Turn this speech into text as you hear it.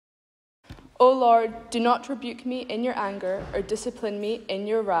O Lord, do not rebuke me in your anger or discipline me in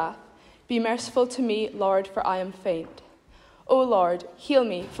your wrath. Be merciful to me, Lord, for I am faint. O Lord, heal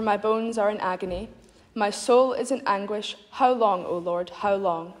me, for my bones are in agony. My soul is in anguish. How long, O Lord, how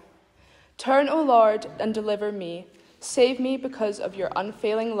long? Turn, O Lord, and deliver me. Save me because of your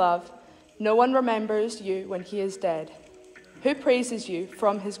unfailing love. No one remembers you when he is dead. Who praises you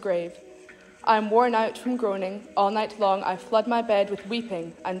from his grave? I am worn out from groaning. All night long I flood my bed with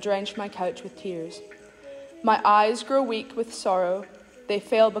weeping and drench my couch with tears. My eyes grow weak with sorrow. They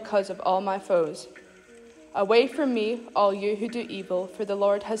fail because of all my foes. Away from me, all you who do evil, for the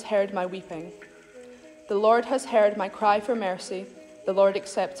Lord has heard my weeping. The Lord has heard my cry for mercy. The Lord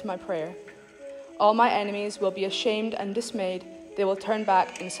accepts my prayer. All my enemies will be ashamed and dismayed. They will turn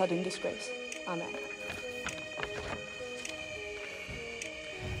back in sudden disgrace. Amen.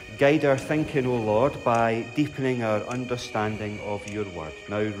 Guide our thinking, O Lord, by deepening our understanding of your word,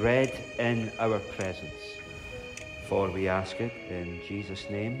 now read in our presence. For we ask it in Jesus'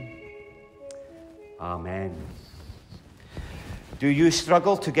 name. Amen. Do you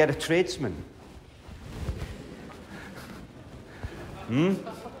struggle to get a tradesman? Do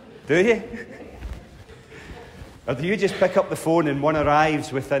you? Or do you just pick up the phone and one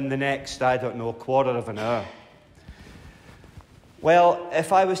arrives within the next, quarter of an hour? Well,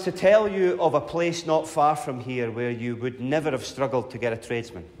 if I was to tell you of a place not far from here where you would never have struggled to get a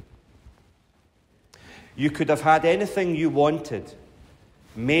tradesman, you could have had anything you wanted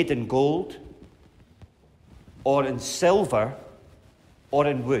made in gold or in silver or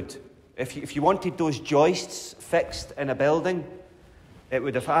in wood. If you wanted those joists fixed in a building, it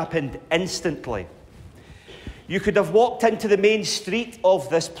would have happened instantly. You could have walked into the main street of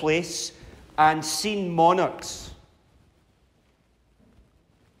this place and seen monarchs.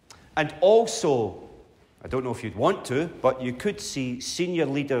 And also, I don't know if you'd want to, but you could see senior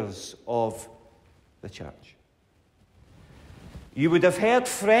leaders of the church. You would have heard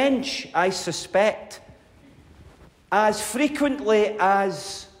French, I suspect, as frequently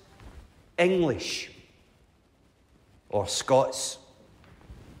as English or Scots.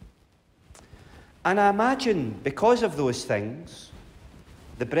 And I imagine, because of those things,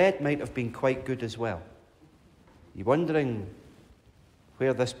 the bread might have been quite good as well. You're wondering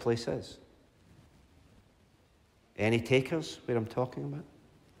where this place is? Any takers where I'm talking about?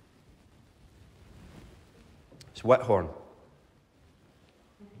 It's Whithorn.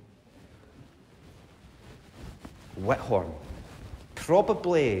 Whithorn.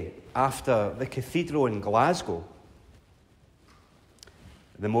 Probably after the cathedral in Glasgow,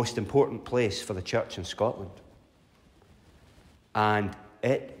 the most important place for the church in Scotland. And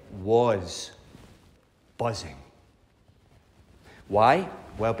it was buzzing. Why?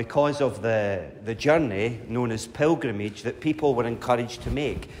 Well, because of the journey known as pilgrimage that people were encouraged to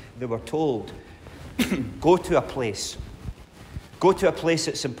make. They were told, go to a place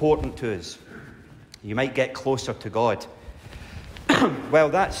that's important to us. You might get closer to God. Well,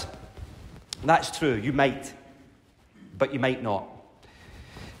 that's true. You might, but you might not.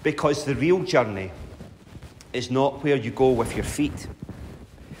 Because the real journey is not where you go with your feet.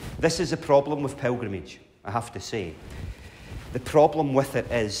 This is a problem with pilgrimage, I have to say. The problem with it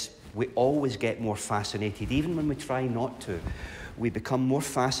is we always get more fascinated, even when we try not to. We become more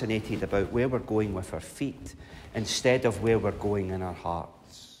fascinated about where we're going with our feet instead of where we're going in our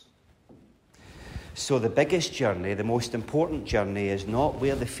hearts. So the biggest journey, the most important journey, is not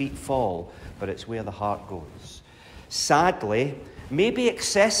where the feet fall, but it's where the heart goes. Sadly, maybe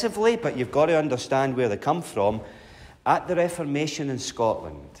excessively, but you've got to understand where they come from, at the Reformation in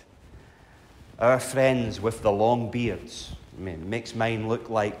Scotland, our friends with the long beards, it makes mine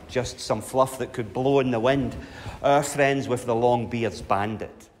look like just some fluff that could blow in the wind. Our friends with the long beards banned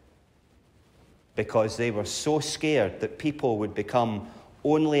it because they were so scared that people would become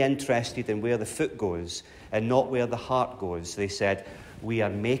only interested in where the foot goes and not where the heart goes. They said, we are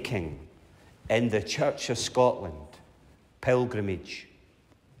making, in the Church of Scotland, pilgrimage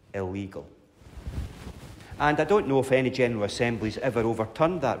illegal. And I don't know if any General Assembly's ever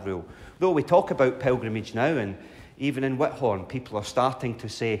overturned that rule. Though we talk about pilgrimage now, and even in Whithorn, people are starting to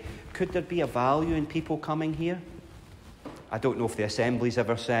say, could there be a value in people coming here? I don't know if the Assembly's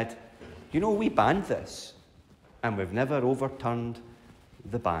ever said, we banned this, and we've never overturned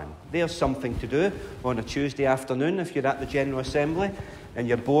the ban. There's something to do on a Tuesday afternoon if you're at the General Assembly and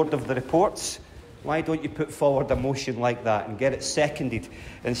you're bored of the reports. Why don't you put forward a motion like that and get it seconded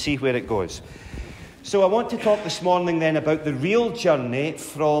and see where it goes? So I want to talk this morning then about the real journey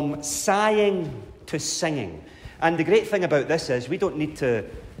from sighing to singing. And the great thing about this is we don't need to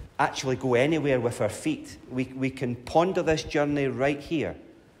actually go anywhere with our feet. We can ponder this journey right here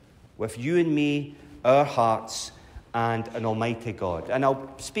with you and me, our hearts, and an almighty God. And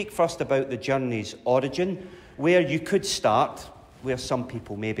I'll speak first about the journey's origin, where you could start, where some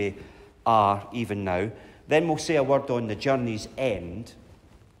people maybe are even now. Then we'll say a word on the journey's end.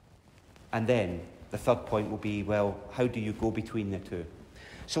 And then the third point will be, well, how do you go between the two?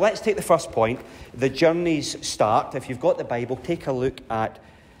 So let's take the first point, the journey's start. If you've got the Bible, take a look at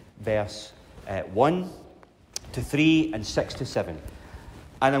verse 1 to 3 and 6 to 7.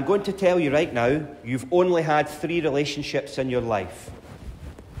 And I'm going to tell you right now, you've only had 3 relationships in your life.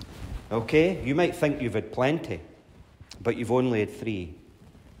 Okay? You might think you've had plenty, but you've only had 3.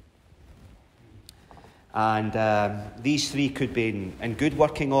 And these 3 could be in good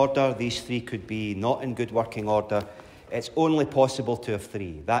working order. These 3 could be not in good working order. It's only possible to have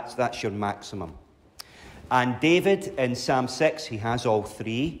 3. That's your maximum. And David, in Psalm 6, he has all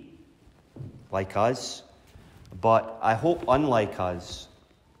 3, like us. But I hope, unlike us,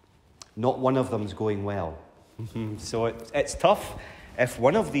 not one of them's going well. So it's tough. If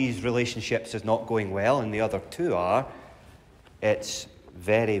one of these relationships is not going well and the other 2 are, it's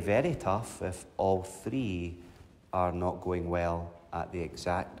very, very tough if all 3 are not going well at the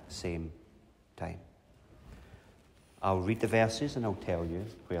exact same time. I'll read the verses and I'll tell you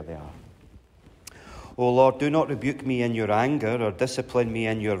where they are. O Lord, do not rebuke me in your anger or discipline me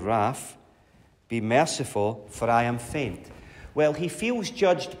in your wrath. Be merciful, for I am faint. Well, he feels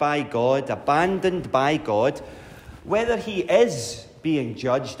judged by God, abandoned by God. Whether he is being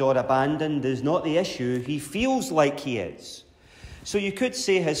judged or abandoned is not the issue. He feels like he is. So you could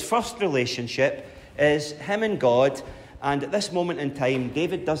say his first relationship is him and God, and at this moment in time,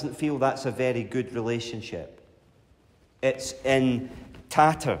 David doesn't feel that's a very good relationship. It's in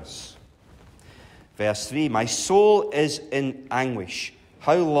tatters. Verse 3, my soul is in anguish.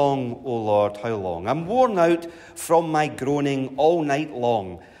 How long, O Lord, how long? I'm worn out from my groaning all night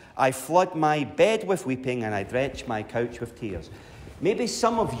long. I flood my bed with weeping and I drench my couch with tears. Maybe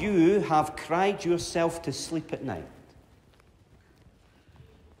some of you have cried yourself to sleep at night.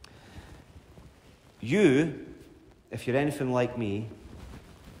 You, if you're anything like me,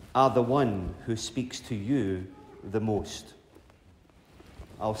 are the one who speaks to you the most.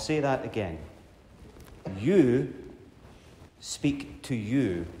 I'll say that again. You speak to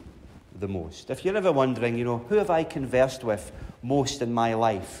you the most. If you're ever wondering, who have I conversed with most in my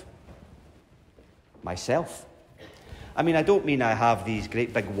life? Myself. I mean, I don't mean I have these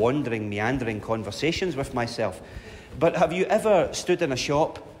great big wandering, meandering conversations with myself, but have you ever stood in a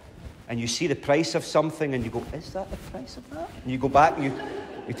shop and you see the price of something and you go, is that the price of that? And you go back and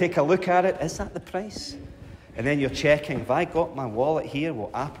you take a look at it, is that the price? And then you're checking, have I got my wallet here? Will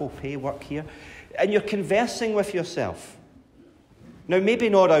Apple Pay work here? And you're conversing with yourself. Now, maybe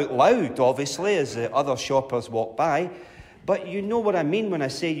not out loud, obviously, as the other shoppers walk by, but you know what I mean when I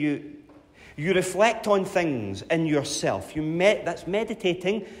say you reflect on things in yourself. That's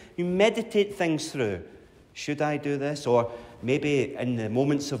meditating. You meditate things through. Should I do this? Or maybe in the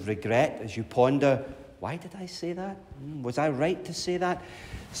moments of regret, as you ponder, why did I say that? Was I right to say that?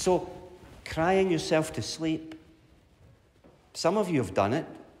 So, crying yourself to sleep. Some of you have done it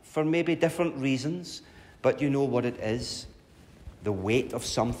for maybe different reasons, but you know what it is. The weight of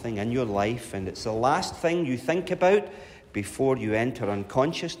something in your life, and it's the last thing you think about before you enter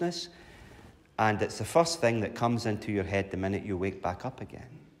unconsciousness, and it's the first thing that comes into your head the minute you wake back up again.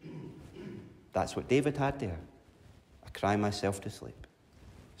 That's what David had there. I cry myself to sleep.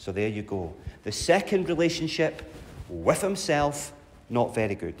 So there you go. The second relationship with himself, not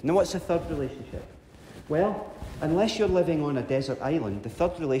very good. Now, what's the third relationship? Well, unless you're living on a desert island, the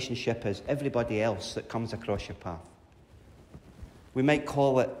third relationship is everybody else that comes across your path. We might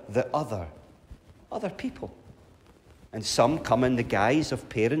call it the other people. And some come in the guise of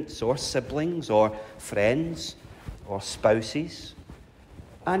parents or siblings or friends or spouses.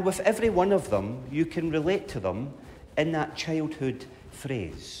 And with every one of them, you can relate to them in that childhood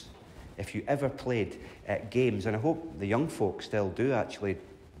phrase. If you ever played games, and I hope the young folk still do actually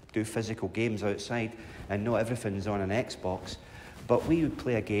do physical games outside, and not everything's on an Xbox, but we would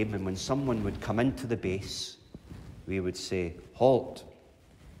play a game, and when someone would come into the base, we would say, halt,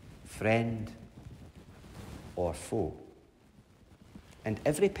 friend, or foe. And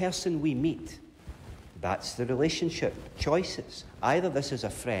every person we meet, that's the relationship choices. Either this is a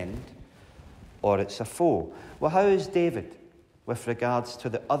friend or it's a foe. Well, how is David with regards to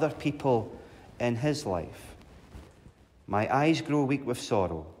the other people in his life? My eyes grow weak with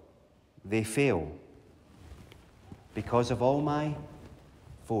sorrow. They fail because of all my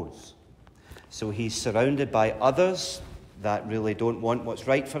foes. So he's surrounded by others that really don't want what's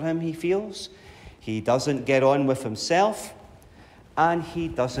right for him, he feels. He doesn't get on with himself. and he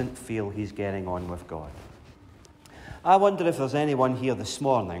doesn't feel he's getting on with God. I wonder if there's anyone here this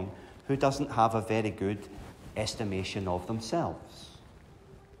morning who doesn't have a very good estimation of themselves.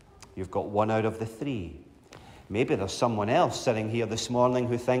 You've got 1 out of the 3. Maybe there's someone else sitting here this morning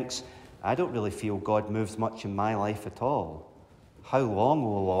who thinks, I don't really feel God moves much in my life at all. How long,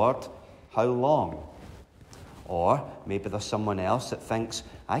 O Lord? How long? Or maybe there's someone else that thinks,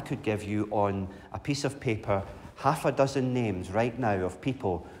 I could give you on a piece of paper 6 names right now of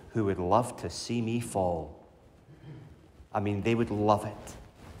people who would love to see me fall. I mean, they would love it.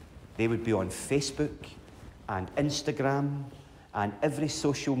 They would be on Facebook and Instagram and every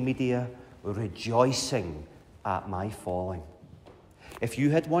social media rejoicing at my falling. If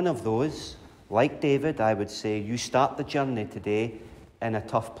you had one of those, like David, I would say you start the journey today in a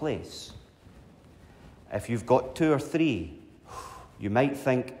tough place. If you've got 2 or 3, you might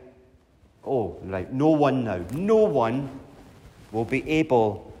think, oh, right, no one now. No one will be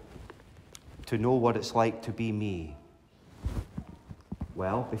able to know what it's like to be me.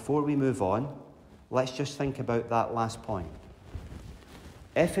 Well, before we move on, let's just think about that last point.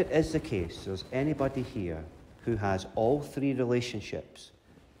 If it is the case, there's anybody here who has all 3 relationships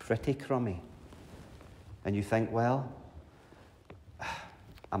pretty crummy, and you think, well,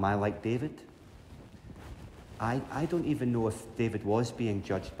 am I like David? I don't even know if David was being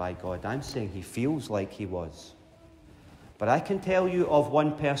judged by God. I'm saying he feels like he was. But I can tell you of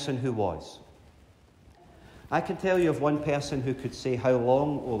one person who was. I can tell you of one person who could say, how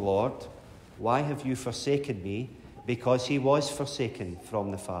long, O Lord? Why have you forsaken me? Because he was forsaken from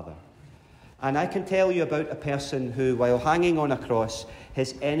the Father. And I can tell you about a person who, while hanging on a cross,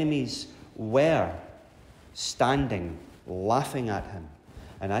 his enemies were standing, laughing at him.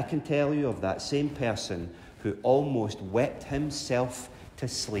 And I can tell you of that same person who almost wept himself to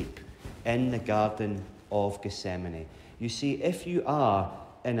sleep in the Garden of Gethsemane. You see, if you are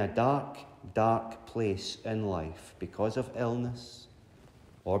in a dark, dark place in life because of illness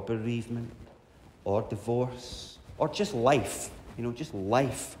or bereavement or divorce or just life, just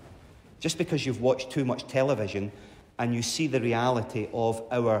life, just because you've watched too much television and you see the reality of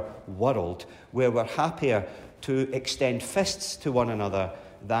our world where we're happier to extend fists to one another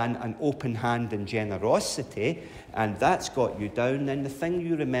than an open hand and generosity, and that's got you down, then the thing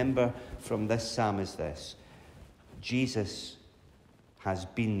you remember from this psalm is this: Jesus has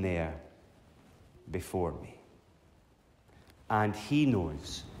been there before me. And he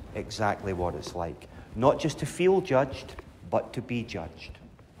knows exactly what it's like, not just to feel judged, but to be judged.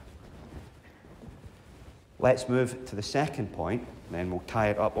 Let's move to the second point, and then we'll tie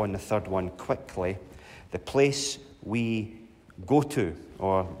it up on the third one quickly. The place we go to,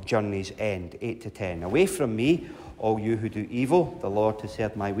 or journey's end, 8 to 10. Away from me, all you who do evil. The Lord has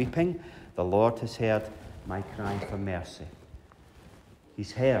heard my weeping. The Lord has heard my crying for mercy.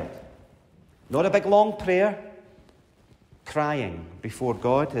 He's heard. Not a big long prayer. Crying before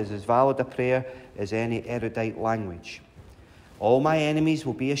God is as valid a prayer as any erudite language. All my enemies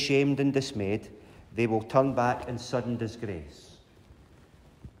will be ashamed and dismayed. They will turn back in sudden disgrace.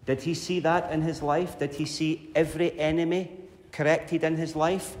 Did he see that in his life? Did he see every enemy corrected in his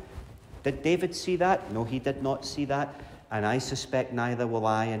life? Did David see that? No, he did not see that. And I suspect neither will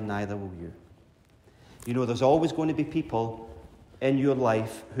I and neither will you. There's always going to be people in your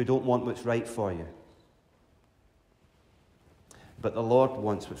life who don't want what's right for you. But the Lord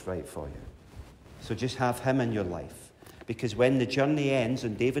wants what's right for you. So just have him in your life. Because when the journey ends,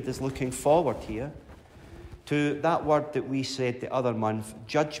 and David is looking forward here to that word that we said the other month,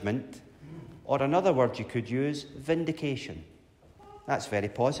 judgment, or another word you could use, vindication. That's very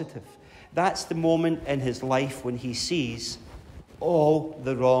positive. That's the moment in his life when he sees all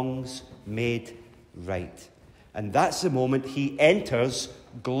the wrongs made right. And that's the moment he enters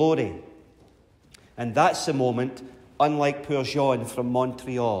glory. And that's the moment, unlike poor Jean from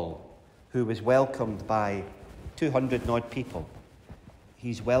Montreal, who was welcomed by 200 and odd people,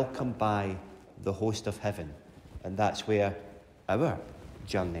 he's welcomed by the host of heaven. And that's where our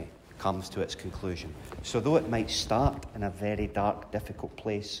journey comes to its conclusion. So though it might start in a very dark, difficult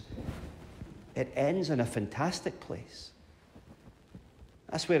place, it ends in a fantastic place.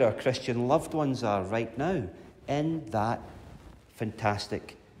 That's where our Christian loved ones are right now, in that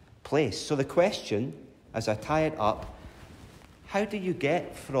fantastic place. So the question, as I tie it up, how do you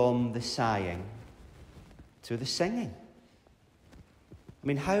get from the sighing to the singing? I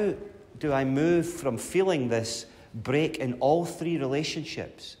mean, how do I move from feeling this break in all 3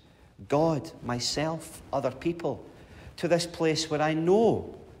 relationships, God, myself, other people, to this place where I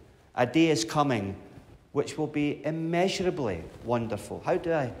know a day is coming which will be immeasurably wonderful? How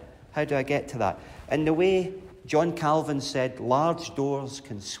do I get to that? And the way John Calvin said, large doors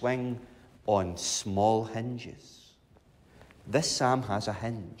can swing on small hinges. This psalm has a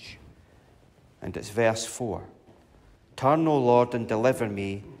hinge, and it's verse 4. Turn, O Lord, and deliver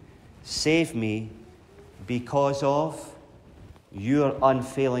me. Save me because of your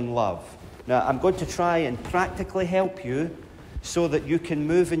unfailing love. Now, I'm going to try and practically help you so that you can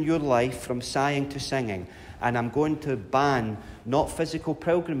move in your life from sighing to singing. And I'm going to ban not physical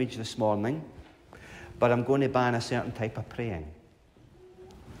pilgrimage this morning, but I'm going to ban a certain type of praying.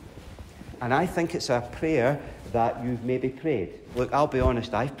 And I think it's a prayer that you've maybe prayed. Look, I'll be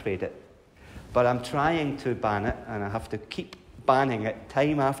honest, I've prayed it. But I'm trying to ban it, and I have to keep banning it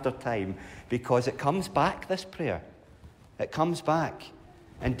time after time, because it comes back, this prayer. It comes back.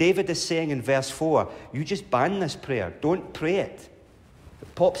 And David is saying in verse 4, you just ban this prayer. Don't pray it.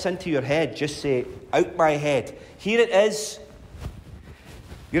 It pops into your head, just say, out my head. Here it is.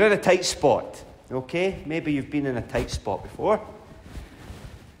 You're in a tight spot, okay? Maybe you've been in a tight spot before.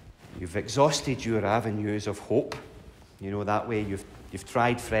 You've exhausted your avenues of hope. You know, that way you've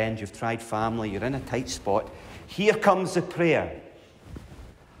tried friends, you've tried family, you're in a tight spot. Here comes the prayer.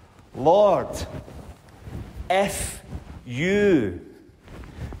 Lord, if you,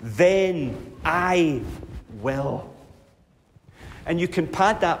 then I will. And you can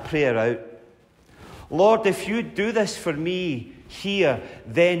pad that prayer out. Lord, if you do this for me here,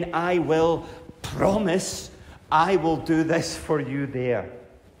 then I will promise I will do this for you there.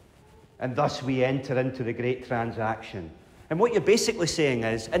 And thus we enter into the great transaction. And what you're basically saying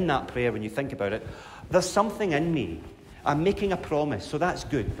is, in that prayer, when you think about it, there's something in me. I'm making a promise, so that's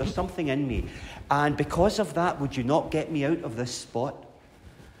good. There's something in me. And because of that, would you not get me out of this spot?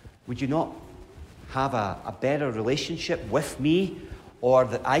 Would you not have a better relationship with me, or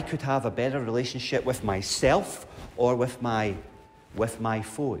that I could have a better relationship with myself or with my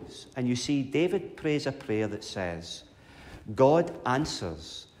foes? And you see, David prays a prayer that says, God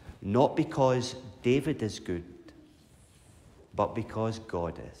answers not because David is good, but because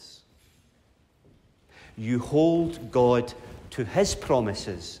God is. You hold God to his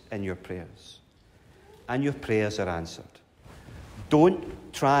promises in your prayers, and your prayers are answered.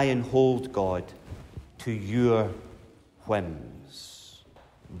 Don't try and hold God to your whims.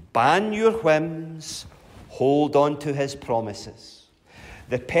 Ban your whims, hold on to his promises.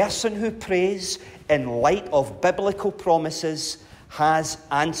 The person who prays in light of biblical promises has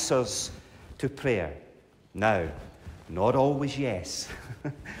answers to prayer. Now, not always yes.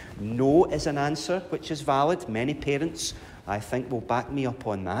 No is an answer, which is valid. Many parents, I think, will back me up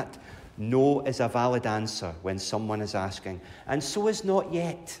on that. No is a valid answer when someone is asking. And so is not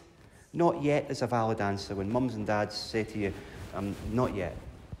yet. Not yet is a valid answer. When mums and dads say to you, not yet.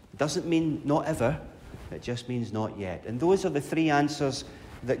 It doesn't mean not ever. It just means not yet. And those are the three answers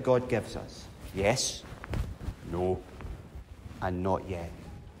that God gives us. Yes, no, and not yet.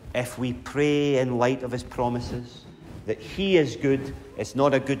 If we pray in light of his promises, that he is good, it's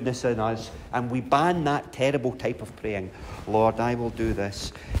not a goodness in us, and we ban that terrible type of praying. Lord, I will do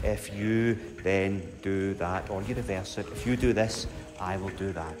this if you then do that. Or you reverse it. If you do this, I will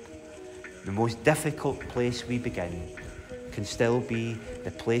do that. The most difficult place we begin can still be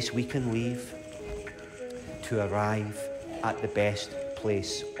the place we can leave to arrive at the best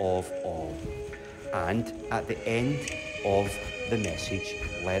place of all. And at the end of the message,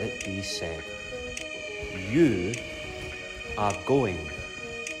 let it be said, you are going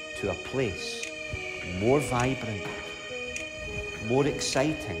to a place more vibrant, more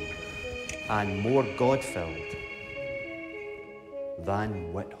exciting, and more God-filled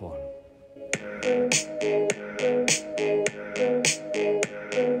than Whithorn.